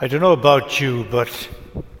I don't know about you, but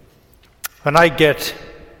when I get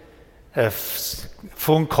a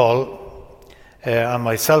phone call on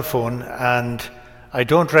my cell phone and I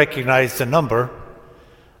don't recognize the number,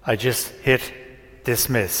 I just hit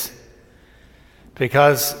dismiss.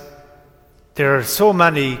 Because there are so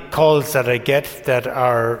many calls that I get that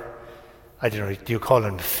are, I don't know, do you call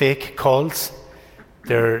them fake calls?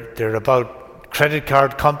 They're about credit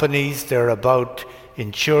card companies, they're about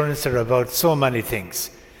insurance, they're about so many things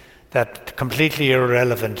that completely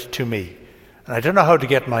irrelevant to me. And I don't know how to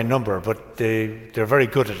get my number, but they're very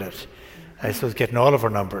good at it. I suppose getting all of our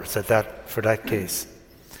numbers for that case.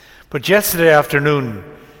 But yesterday afternoon,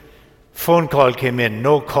 phone call came in,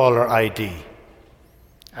 no caller ID.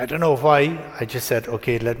 I don't know why. I just said,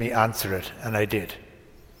 okay, let me answer it, and I did.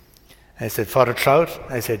 I said, Father Trout?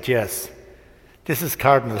 I said, yes. This is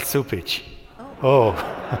Cardinal Cupich. Oh.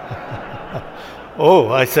 Oh,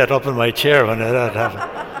 I sat up in my chair when that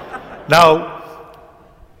happened. Now,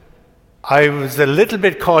 I was a little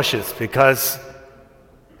bit cautious because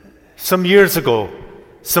some years ago,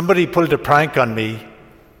 somebody pulled a prank on me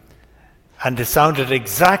and it sounded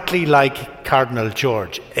exactly like Cardinal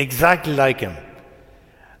George, exactly like him.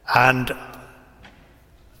 And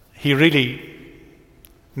he really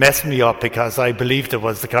messed me up because I believed it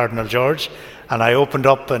was the Cardinal George, and I opened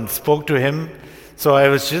up and spoke to him. So I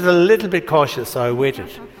was just a little bit cautious, so I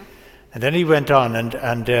waited. And then he went on,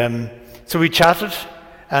 and so we chatted.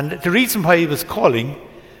 And the reason why he was calling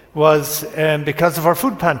was because of our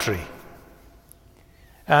food pantry.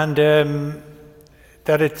 And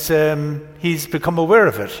that he's become aware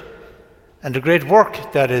of it, and the great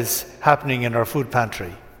work that is happening in our food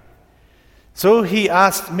pantry. So he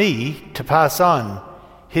asked me to pass on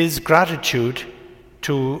his gratitude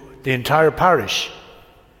to the entire parish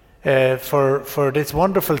for this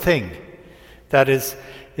wonderful thing that is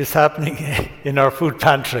happening in our food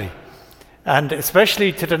pantry, and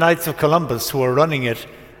especially to the Knights of Columbus who are running it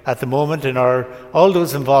at the moment, and all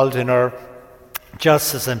those involved in our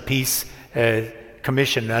Justice and Peace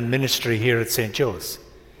Commission and ministry here at St. Joe's.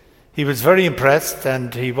 He was very impressed,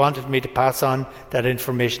 and he wanted me to pass on that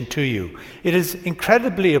information to you. It is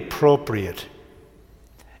incredibly appropriate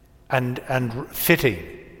and fitting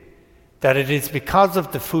that it is because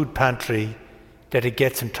of the food pantry that it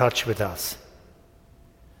gets in touch with us.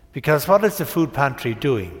 Because what is the food pantry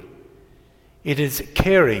doing? It is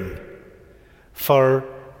caring for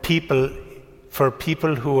people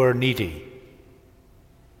who are needy.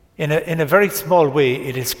 In a very small way,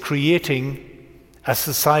 it is creating a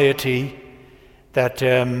society that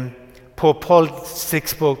Pope Paul VI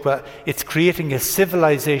spoke about. It's creating a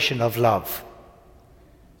civilization of love.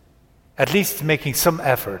 At least making some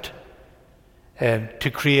effort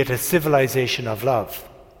to create a civilization of love.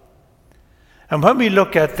 And when we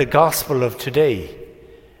look at the gospel of today,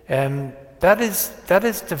 that is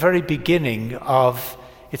the very beginning of,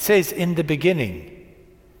 it says, in the beginning.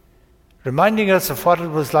 Reminding us of what it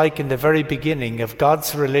was like in the very beginning of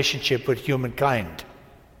God's relationship with humankind.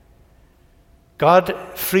 God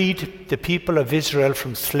freed the people of Israel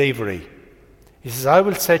from slavery. He says, I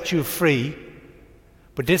will set you free,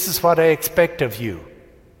 but this is what I expect of you.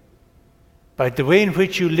 By the way in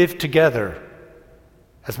which you live together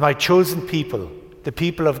as my chosen people, the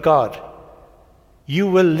people of God, you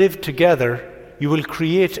will live together, you will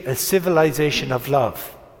create a civilization of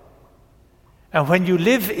love. And when you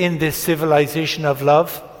live in this civilization of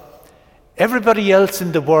love, everybody else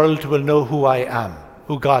in the world will know who I am,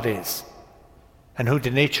 who God is, and who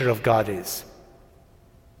the nature of God is.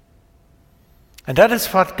 And that is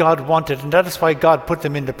what God wanted, and that is why God put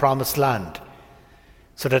them in the promised land,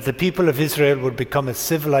 so that the people of Israel would become a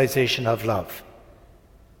civilization of love.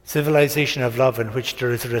 Civilization of love in which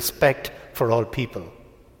there is respect for all people,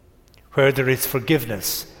 where there is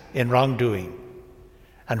forgiveness in wrongdoing,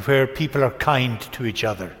 and where people are kind to each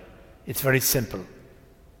other. It's very simple.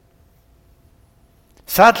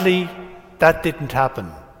 Sadly, that didn't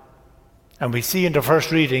happen. And we see in the first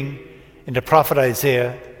reading, in the prophet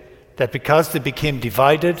Isaiah, that because they became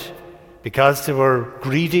divided, because they were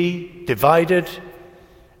greedy, divided,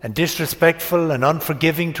 and disrespectful and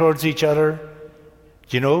unforgiving towards each other,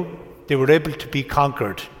 they were able to be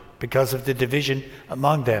conquered because of the division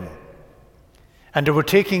among them. And they were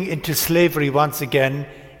taken into slavery once again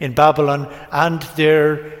in Babylon, and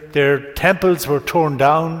their temples were torn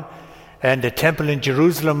down, and the temple in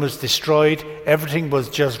Jerusalem was destroyed. Everything was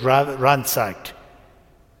just ransacked.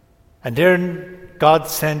 And then God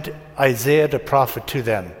sent Isaiah the prophet to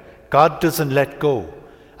them. God doesn't let go.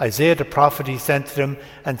 Isaiah the prophet, he sent to them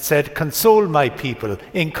and said, console my people,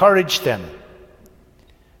 encourage them.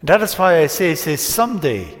 And that is why I say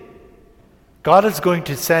someday God is going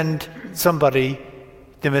to send somebody,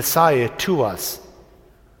 the Messiah, to us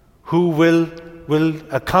who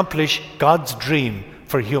will accomplish God's dream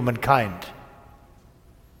for humankind.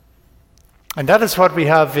 And that is what we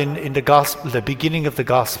have in the gospel, the beginning of the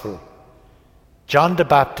gospel. John the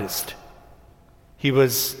Baptist. He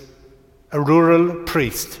was a rural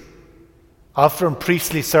priest, offering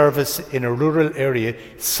priestly service in a rural area.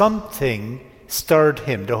 Something stirred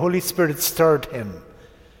him. The Holy Spirit stirred him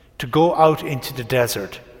to go out into the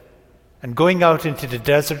desert. And going out into the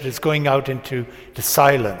desert is going out into the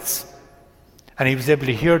silence. And he was able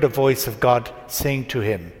to hear the voice of God saying to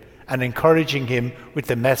him and encouraging him with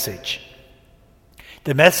the message.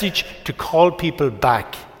 The message to call people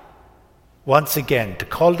back once again, to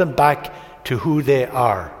call them back to who they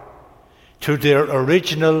are, to their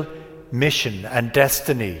original mission and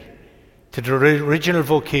destiny, to their original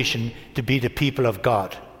vocation to be the people of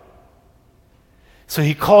God. So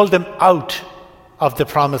he called them out of the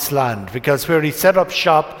promised land, because where he set up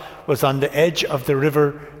shop was on the edge of the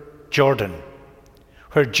river Jordan,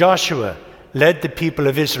 where Joshua led the people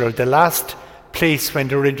of Israel. The last place when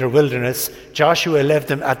they were in the wilderness, Joshua led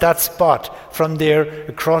them at that spot, from there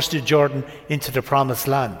across the Jordan into the promised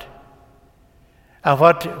land. And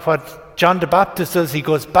what John the Baptist does, he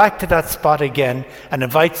goes back to that spot again and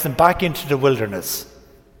invites them back into the wilderness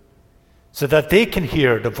so that they can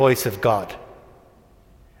hear the voice of God.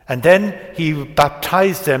 And then he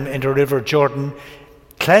baptized them in the river Jordan,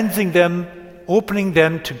 cleansing them, opening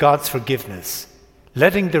them to God's forgiveness,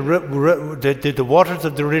 letting the waters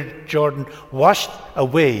of the river Jordan wash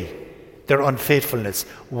away their unfaithfulness,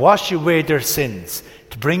 wash away their sins,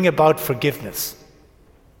 to bring about forgiveness.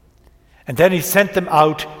 And then he sent them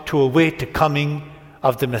out to await the coming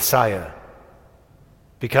of the Messiah,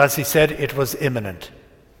 because he said it was imminent.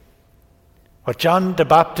 What John the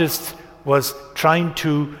Baptist was trying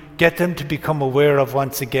to get them to become aware of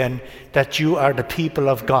once again, that you are the people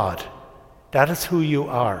of God. That is who you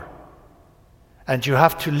are. And you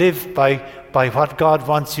have to live by what God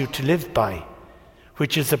wants you to live by,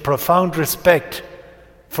 which is a profound respect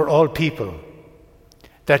for all people.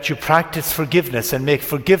 That you practice forgiveness and make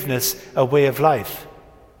forgiveness a way of life.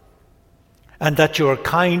 And that you are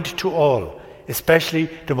kind to all,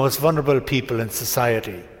 especially the most vulnerable people in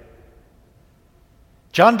society.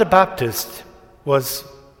 John the Baptist was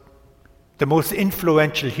the most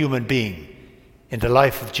influential human being in the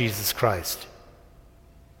life of Jesus Christ.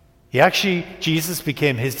 Jesus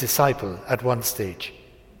became his disciple at one stage.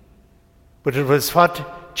 But it was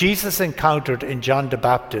what Jesus encountered in John the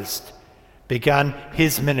Baptist began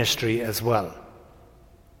his ministry as well.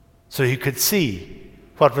 So he could see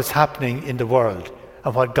what was happening in the world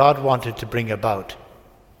and what God wanted to bring about.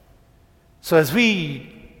 So as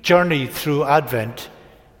we journey through Advent,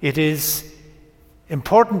 it is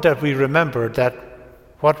important that we remember that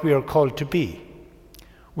what we are called to be.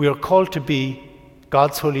 We are called to be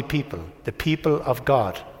God's holy people, the people of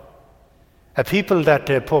God. A people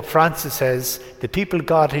that Pope Francis says, the people of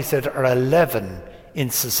God, he said, are 11 in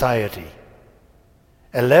society.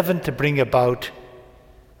 11 to bring about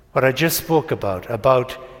what I just spoke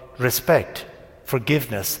about respect,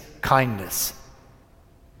 forgiveness, kindness.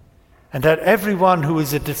 And that everyone who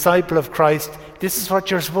is a disciple of Christ, this is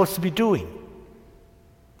what you're supposed to be doing.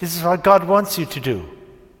 This is what God wants you to do.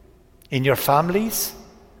 In your families,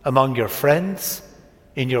 among your friends,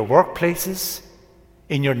 in your workplaces,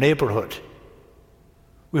 in your neighborhood.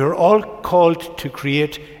 We are all called to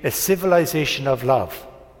create a civilization of love.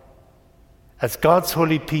 As God's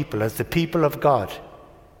holy people, as the people of God,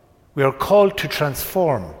 we are called to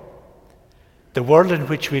transform the world in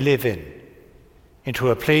which we live in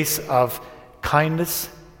into a place of kindness,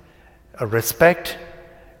 of respect,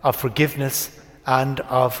 of forgiveness, and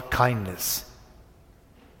of kindness.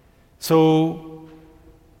 So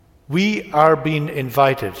we are being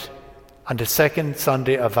invited on the second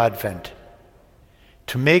Sunday of Advent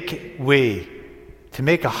to make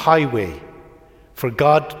a highway for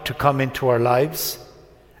God to come into our lives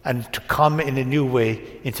and to come in a new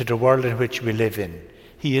way into the world in which we live in.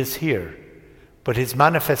 He is here, but his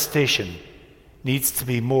manifestation needs to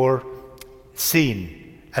be more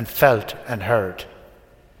seen and felt and heard.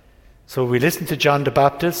 So we listen to John the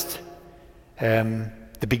Baptist,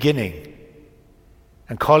 the beginning,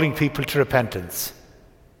 and calling people to repentance.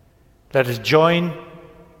 Let us join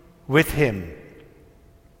with him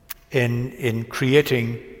in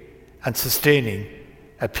creating and sustaining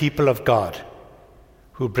a people of God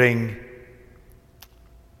who bring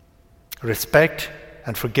respect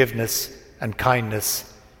and forgiveness and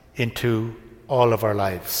kindness into all of our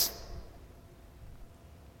lives.